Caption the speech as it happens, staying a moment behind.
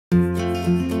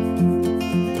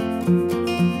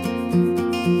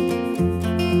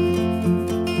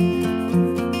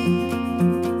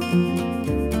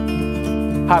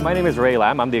my name is Ray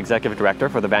Lam. I'm the Executive Director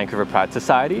for the Vancouver Pride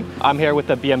Society. I'm here with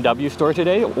the BMW store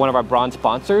today, one of our bronze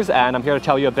sponsors, and I'm here to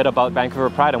tell you a bit about Vancouver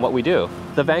Pride and what we do.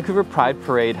 The Vancouver Pride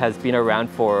Parade has been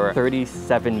around for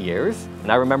 37 years,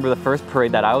 and I remember the first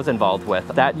parade that I was involved with.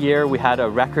 That year we had a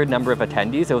record number of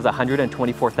attendees. It was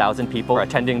 124,000 people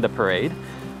attending the parade,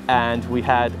 and we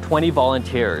had 20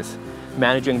 volunteers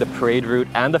managing the parade route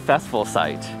and the festival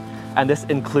site. And this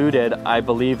included, I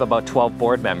believe, about 12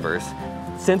 board members.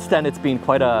 Since then, it's been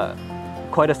quite a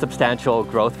substantial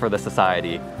growth for the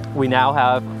society. We now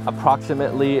have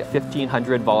approximately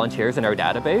 1,500 volunteers in our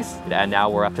database, and now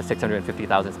we're up to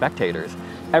 650,000 spectators.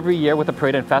 Every year with the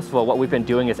parade and festival, what we've been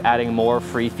doing is adding more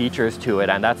free features to it,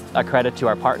 and that's a credit to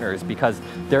our partners because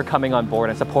they're coming on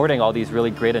board and supporting all these really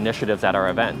great initiatives at our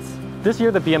events. This year,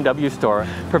 the BMW store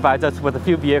provides us with a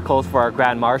few vehicles for our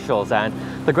Grand Marshals, and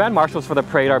the Grand Marshals for the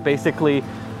parade are basically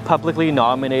publicly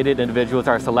nominated individuals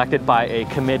are selected by a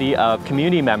committee of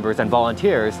community members and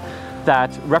volunteers that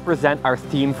represent our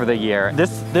theme for the year. This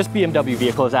BMW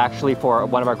vehicle is actually for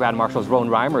one of our Grand Marshals, Roan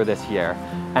Reimer, this year.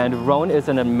 And Roan is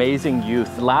an amazing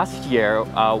youth. Last year,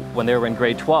 when they were in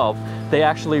grade 12, they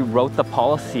actually wrote the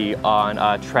policy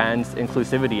on trans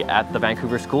inclusivity at the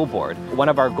Vancouver School Board. One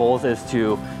of our goals is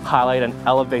to highlight and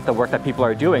elevate the work that people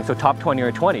are doing. So Top 20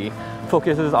 or 20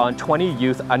 focuses on 20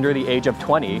 youth under the age of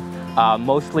 20,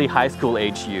 mostly high school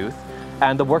age youth,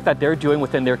 and the work that they're doing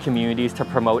within their communities to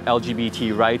promote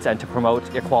LGBT rights and to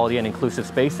promote equality and inclusive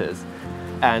spaces.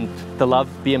 And the Love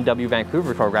BMW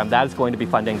Vancouver program, that is going to be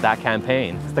funding that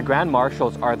campaign. The Grand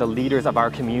Marshals are the leaders of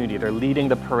our community. They're leading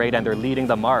the parade and they're leading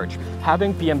the march.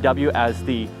 Having BMW as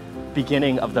the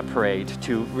beginning of the parade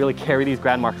to really carry these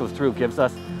Grand Marshals through gives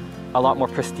us a lot more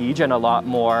prestige and a lot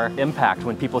more impact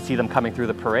when people see them coming through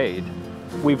the parade.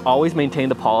 We've always maintained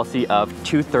the policy of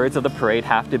 2/3 of the parade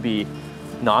have to be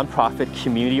nonprofit,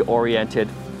 community-oriented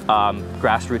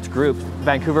grassroots groups.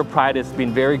 Vancouver Pride has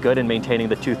been very good in maintaining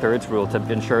the 2/3 rule to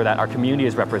ensure that our community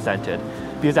is represented.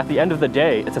 Because at the end of the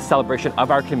day, it's a celebration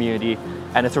of our community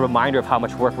and it's a reminder of how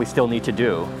much work we still need to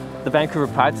do. The Vancouver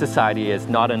Pride Society is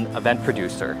not an event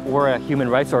producer. We're a human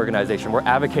rights organization. We're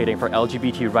advocating for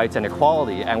LGBT rights and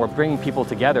equality, and we're bringing people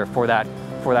together for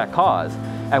that cause.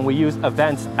 And we use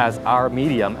events as our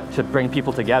medium to bring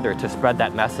people together to spread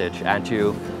that message and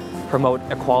to promote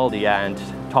equality and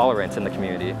tolerance in the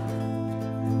community.